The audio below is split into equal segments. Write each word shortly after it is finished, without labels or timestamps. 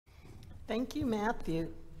Thank you, Matthew.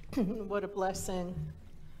 What a blessing.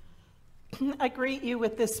 I greet you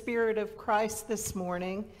with the Spirit of Christ this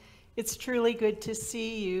morning. It's truly good to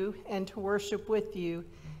see you and to worship with you,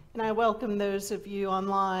 and I welcome those of you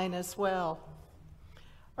online as well.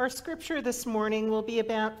 Our scripture this morning will be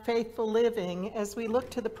about faithful living as we look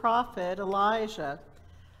to the prophet Elijah.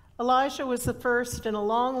 Elijah was the first in a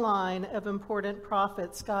long line of important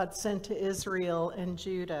prophets God sent to Israel and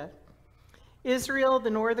Judah. Israel, the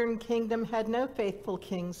northern kingdom, had no faithful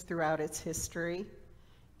kings throughout its history.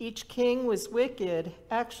 Each king was wicked,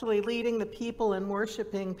 actually leading the people in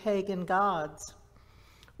worshiping pagan gods.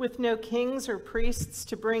 With no kings or priests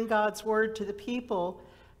to bring God's word to the people,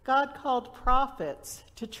 God called prophets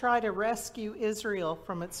to try to rescue Israel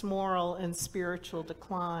from its moral and spiritual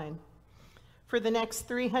decline. For the next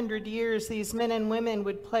 300 years, these men and women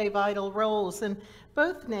would play vital roles in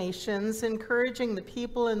both nations, encouraging the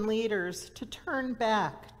people and leaders to turn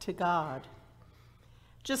back to God.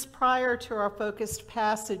 Just prior to our focused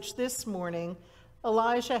passage this morning,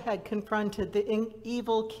 Elijah had confronted the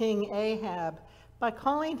evil king Ahab by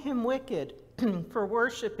calling him wicked for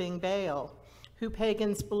worshiping Baal, who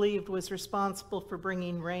pagans believed was responsible for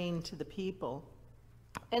bringing rain to the people,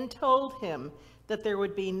 and told him that there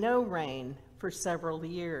would be no rain for several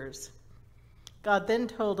years. God then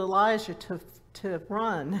told Elijah to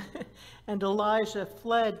run, and Elijah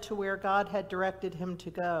fled to where God had directed him to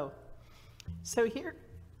go. So hear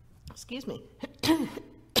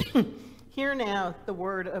now the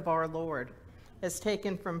word of our Lord, as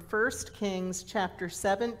taken from 1 Kings chapter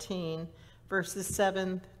 17, verses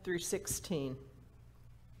 7 through 16.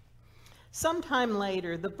 Sometime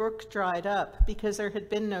later, the brook dried up because there had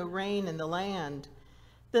been no rain in the land.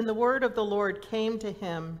 Then the word of the Lord came to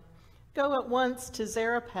him, "Go at once to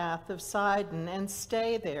Zarephath of Sidon and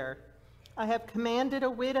stay there. I have commanded a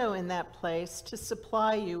widow in that place to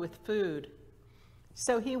supply you with food."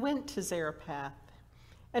 So he went to Zarephath,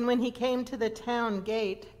 and when he came to the town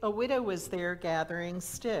gate, a widow was there gathering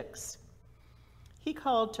sticks. He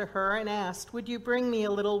called to her and asked, "Would you bring me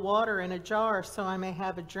a little water in a jar so I may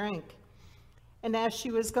have a drink?" And as she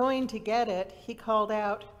was going to get it, he called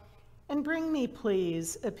out, "And bring me,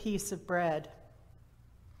 please, a piece of bread."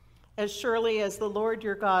 "As surely as the Lord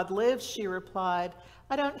your God lives," she replied,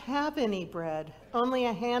 "I don't have any bread, only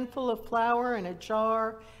a handful of flour in a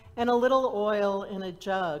jar and a little oil in a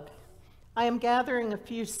jug. I am gathering a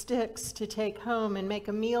few sticks to take home and make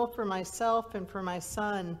a meal for myself and for my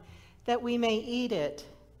son, that we may eat it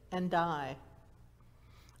and die."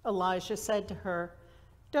 Elijah said to her,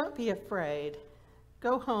 "Don't be afraid.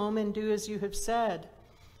 Go home and do as you have said.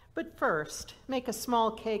 But first, make a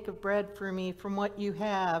small cake of bread for me from what you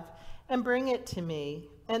have and bring it to me,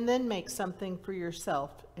 and then make something for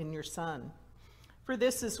yourself and your son. For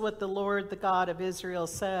this is what the Lord, the God of Israel,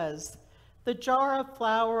 says: the jar of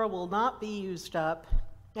flour will not be used up,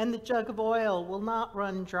 and the jug of oil will not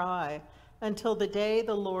run dry until the day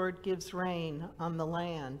the Lord gives rain on the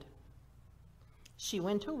land." She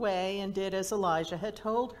went away and did as Elijah had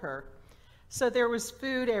told her. So there was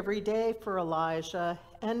food every day for Elijah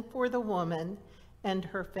and for the woman and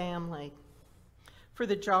her family. For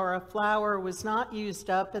the jar of flour was not used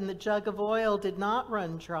up, and the jug of oil did not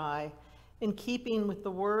run dry, in keeping with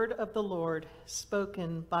the word of the Lord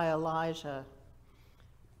spoken by Elijah.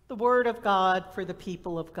 The word of God for the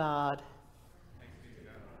people of God.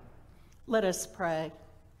 Let us pray.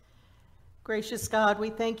 Gracious God, we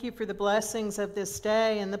thank you for the blessings of this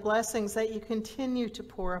day and the blessings that you continue to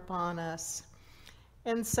pour upon us.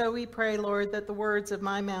 And so we pray, Lord, that the words of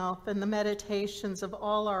my mouth and the meditations of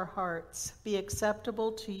all our hearts be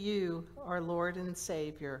acceptable to you, our Lord and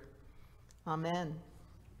Savior. Amen.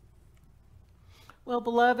 Well,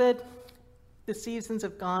 beloved, the seasons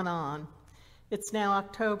have gone on. It's now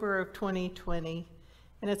October of 2020,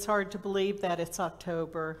 and it's hard to believe that it's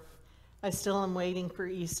October. I still am waiting for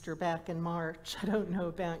Easter back in March. I don't know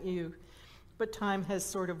about you, but time has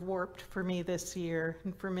sort of warped for me this year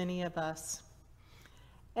and for many of us.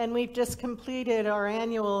 And we've just completed our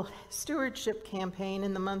annual stewardship campaign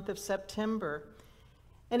in the month of September.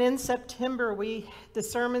 And in September, the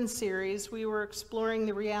sermon series, we were exploring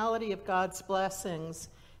the reality of God's blessings,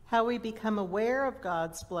 how we become aware of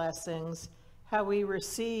God's blessings, how we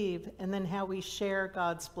receive, and then how we share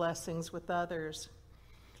God's blessings with others.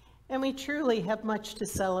 And we truly have much to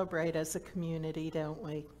celebrate as a community, don't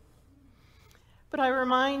we? But I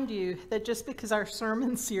remind you that just because our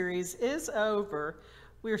sermon series is over,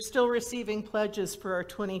 we're still receiving pledges for our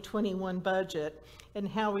 2021 budget, and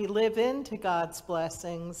how we live into God's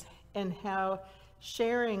blessings and how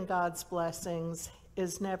sharing God's blessings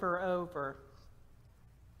is never over.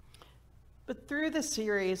 But through the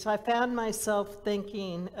series, I found myself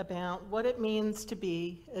thinking about what it means to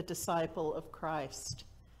be a disciple of Christ.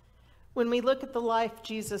 When we look at the life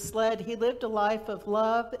Jesus led, he lived a life of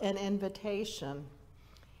love and invitation.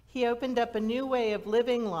 He opened up a new way of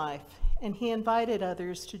living life, and he invited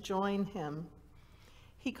others to join him.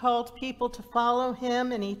 He called people to follow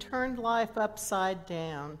him, and he turned life upside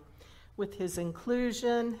down with his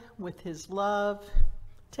inclusion, with his love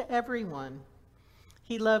to everyone.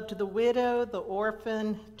 He loved the widow, the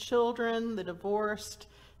orphan, children, the divorced,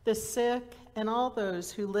 the sick, and all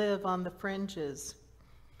those who live on the fringes.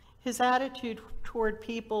 His attitude toward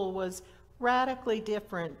people was radically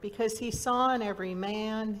different because he saw in every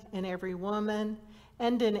man, in every woman,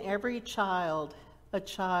 and in every child, a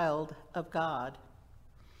child of God.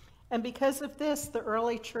 And because of this, the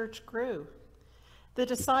early church grew. The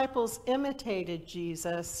disciples imitated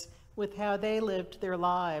Jesus with how they lived their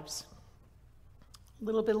lives. A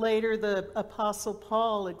little bit later, the Apostle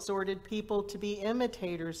Paul exhorted people to be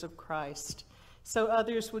imitators of Christ, so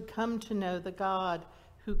others would come to know the God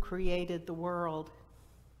who created the world.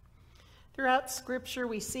 Throughout Scripture,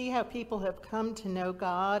 we see how people have come to know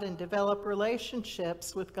God and develop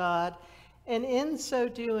relationships with God, and in so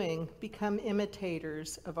doing, become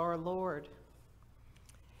imitators of our Lord.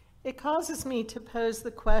 It causes me to pose the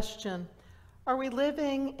question, are we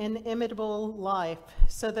living an imitable life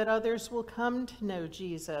so that others will come to know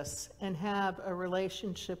Jesus and have a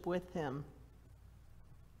relationship with him?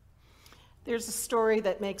 There's a story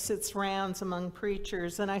that makes its rounds among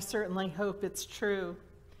preachers, and I certainly hope it's true.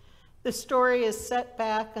 The story is set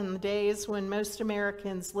back in the days when most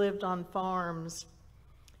Americans lived on farms.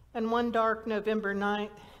 And one dark November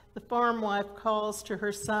night, the farm wife calls to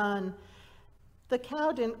her son, "The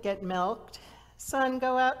cow didn't get milked. Son,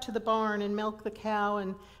 go out to the barn and milk the cow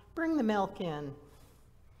and bring the milk in."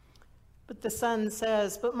 But the son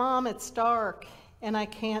says, "But Mom, it's dark and I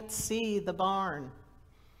can't see the barn."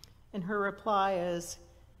 And her reply is,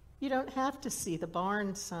 "You don't have to see the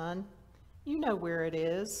barn, son. You know where it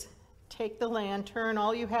is. Take the lantern.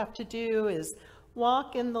 All you have to do is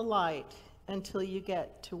walk in the light until you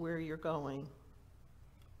get to where you're going."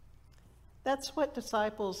 That's what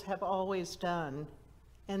disciples have always done,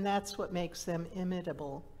 and that's what makes them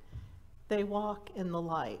imitable. They walk in the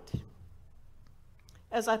light.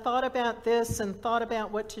 As I thought about this and thought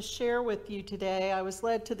about what to share with you today, I was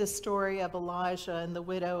led to the story of Elijah and the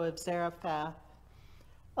widow of Zarephath.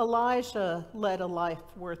 Elijah led a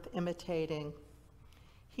life worth imitating.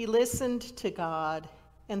 He listened to God,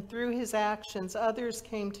 and through his actions, others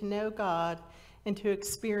came to know God and to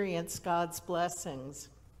experience God's blessings.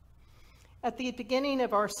 At the beginning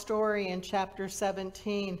of our story in chapter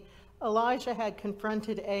 17, Elijah had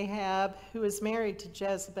confronted Ahab, who was married to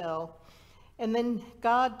Jezebel, and then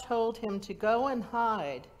God told him to go and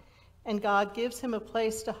hide, and God gives him a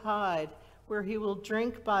place to hide where he will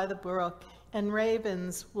drink by the brook, and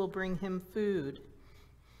ravens will bring him food.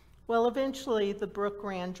 Well, eventually the brook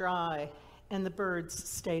ran dry, and the birds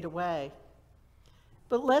stayed away.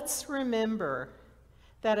 But let's remember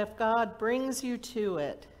that if God brings you to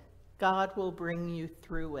it, God will bring you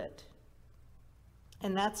through it.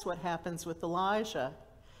 And that's what happens with Elijah.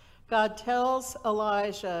 God tells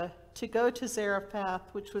Elijah to go to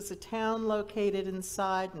Zarephath, which was a town located in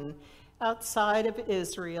Sidon, outside of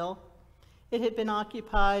Israel. It had been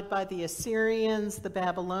occupied by the Assyrians, the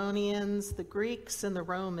Babylonians, the Greeks, and the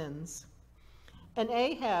Romans. And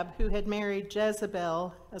Ahab, who had married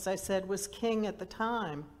Jezebel, as I said, was king at the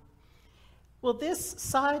time. Well, this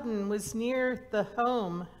Sidon was near the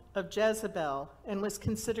home of Jezebel and was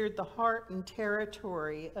considered the heart and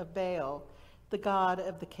territory of Baal, the god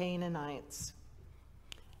of the Canaanites.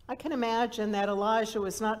 I can imagine that Elijah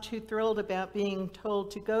was not too thrilled about being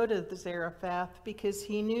told to go to the Zarephath because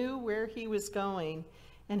he knew where he was going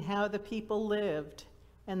and how the people lived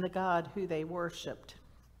and the God who they worshiped.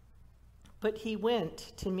 But he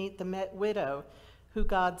went to meet the widow who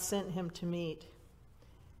God sent him to meet.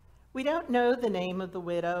 We don't know the name of the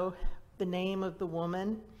widow, the name of the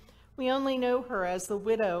woman. We only know her as the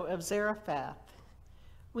widow of Zarephath.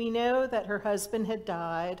 We know that her husband had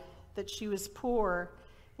died, that she was poor,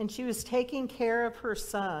 and she was taking care of her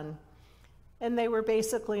son, and they were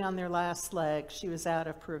basically on their last leg. She was out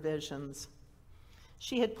of provisions.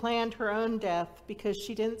 She had planned her own death because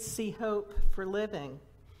she didn't see hope for living,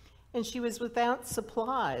 and she was without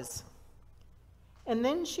supplies. And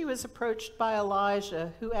then she was approached by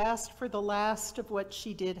Elijah, who asked for the last of what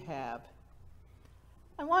she did have.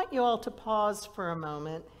 I want you all to pause for a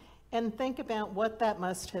moment and think about what that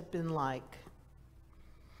must have been like.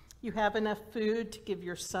 You have enough food to give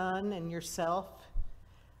your son and yourself,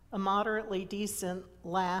 a moderately decent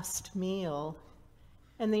last meal,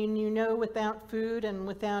 and then you know without food and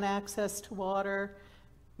without access to water,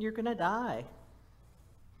 you're going to die.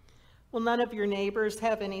 Well, none of your neighbors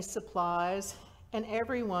have any supplies, and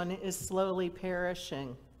everyone is slowly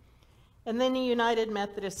perishing. And then a United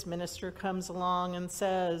Methodist minister comes along and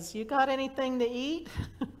says, "You got anything to eat?"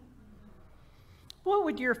 What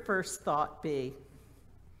would your first thought be?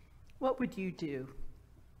 What would you do?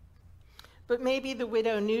 But maybe the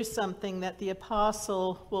widow knew something that the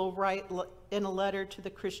apostle will write in a letter to the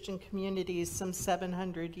Christian communities some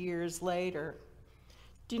 700 years later.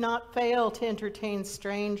 Do not fail to entertain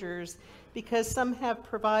strangers, because some have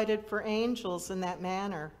provided for angels in that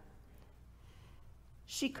manner.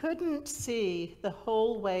 She couldn't see the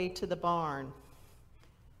whole way to the barn,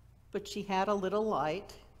 but she had a little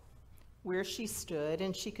light where she stood,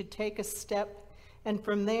 and she could take a step, and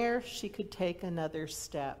from there she could take another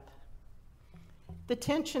step. The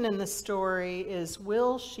tension in the story is,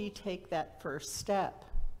 will she take that first step?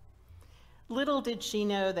 Little did she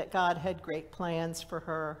know that God had great plans for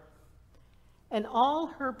her. And all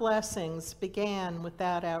her blessings began with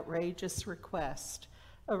that outrageous request,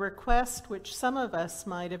 a request which some of us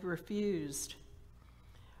might have refused.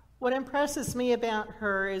 What impresses me about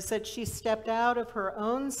her is that she stepped out of her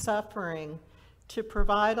own suffering to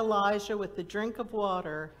provide Elijah with a drink of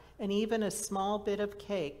water and even a small bit of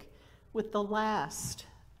cake with the last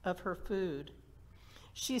of her food.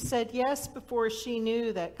 She said yes before she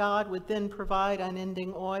knew that God would then provide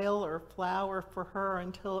unending oil or flour for her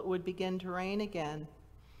until it would begin to rain again.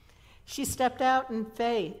 She stepped out in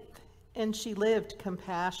faith, and she lived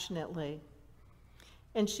compassionately.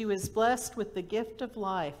 And she was blessed with the gift of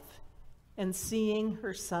life and seeing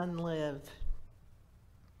her son live.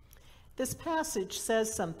 This passage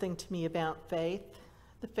says something to me about faith.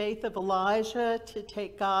 The faith of Elijah to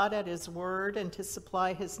take God at his word and to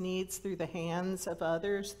supply his needs through the hands of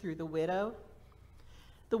others, through the widow.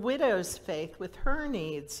 The widow's faith with her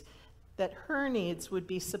needs, that her needs would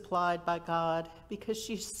be supplied by God because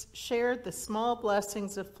she shared the small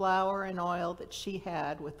blessings of flour and oil that she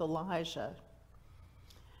had with Elijah.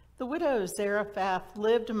 The widow Zarephath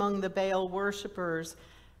lived among the Baal worshipers,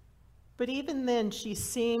 but even then she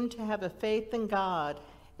seemed to have a faith in God,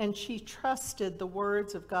 and she trusted the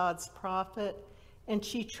words of God's prophet, and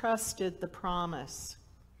she trusted the promise.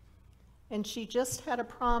 And she just had a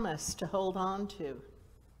promise to hold on to.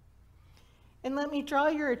 And let me draw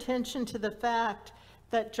your attention to the fact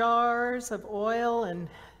that jars of oil and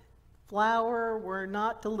flour were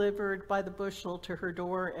not delivered by the bushel to her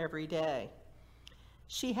door every day.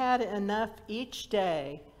 She had enough each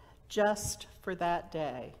day just for that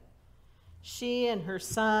day. She and her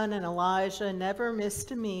son and Elijah never missed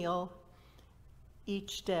a meal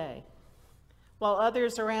each day. While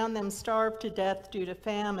others around them starved to death due to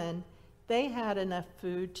famine, they had enough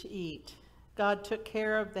food to eat. God took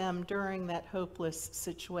care of them during that hopeless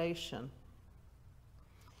situation.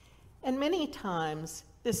 And many times,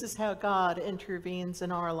 this is how God intervenes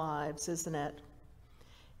in our lives, isn't it?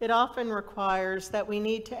 It often requires that we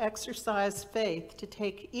need to exercise faith to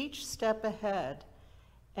take each step ahead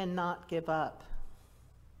and not give up.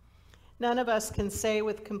 None of us can say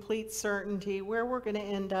with complete certainty where we're going to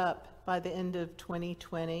end up by the end of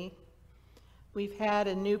 2020. We've had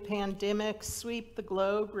a new pandemic sweep the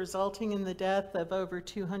globe, resulting in the death of over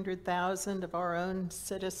 200,000 of our own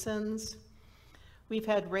citizens. We've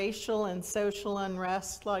had racial and social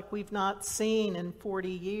unrest like we've not seen in 40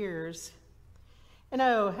 years. And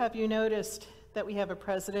oh, have you noticed that we have a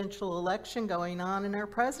presidential election going on and our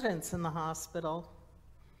president's in the hospital?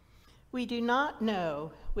 We do not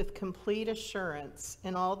know with complete assurance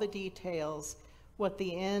in all the details what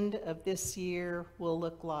the end of this year will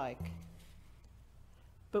look like.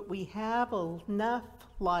 But we have enough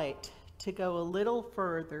light to go a little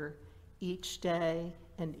further each day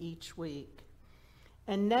and each week.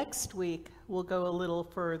 And next week, we'll go a little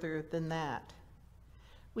further than that.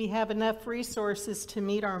 We have enough resources to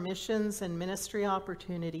meet our missions and ministry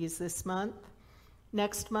opportunities this month.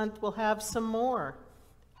 Next month, we'll have some more.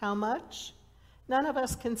 How much? None of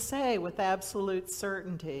us can say with absolute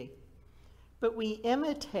certainty. But we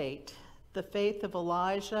imitate the faith of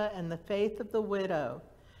Elijah and the faith of the widow,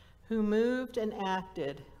 who moved and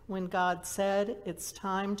acted when God said it's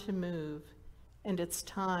time to move and it's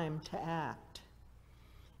time to act.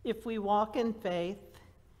 If we walk in faith,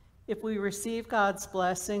 if we receive God's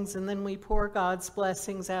blessings and then we pour God's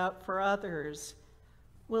blessings out for others,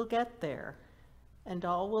 we'll get there, and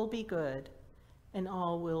all will be good, and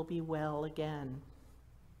all will be well again.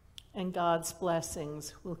 And God's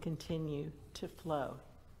blessings will continue to flow.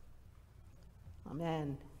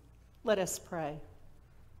 Amen. Let us pray.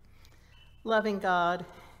 Loving God,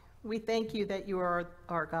 we thank you that you are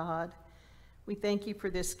our God. We thank you for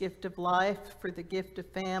this gift of life, for the gift of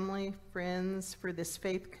family, friends, for this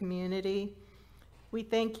faith community. We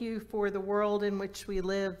thank you for the world in which we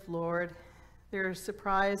live, Lord. There are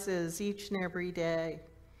surprises each and every day.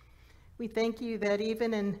 We thank you that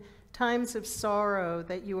even in times of sorrow,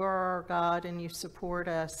 that you are our God and you support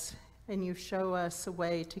us and you show us a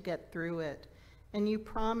way to get through it. And you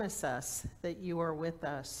promise us that you are with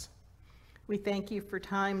us. We thank you for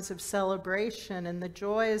times of celebration and the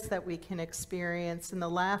joys that we can experience and the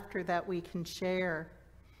laughter that we can share.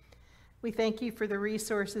 We thank you for the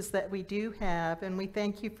resources that we do have, and we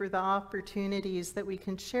thank you for the opportunities that we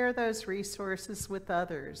can share those resources with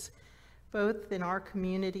others, both in our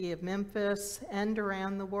community of Memphis and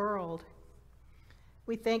around the world.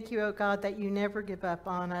 We thank you, O God, that you never give up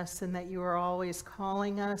on us and that you are always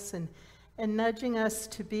calling us and nudging us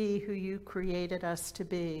to be who you created us to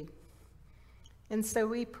be. And so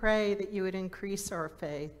we pray that you would increase our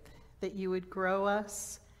faith, that you would grow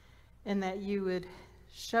us, and that you would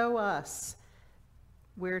show us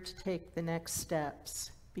where to take the next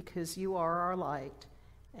steps, because you are our light,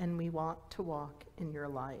 and we want to walk in your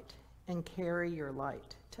light and carry your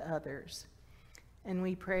light to others. And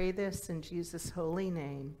we pray this in Jesus' holy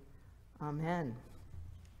name. Amen.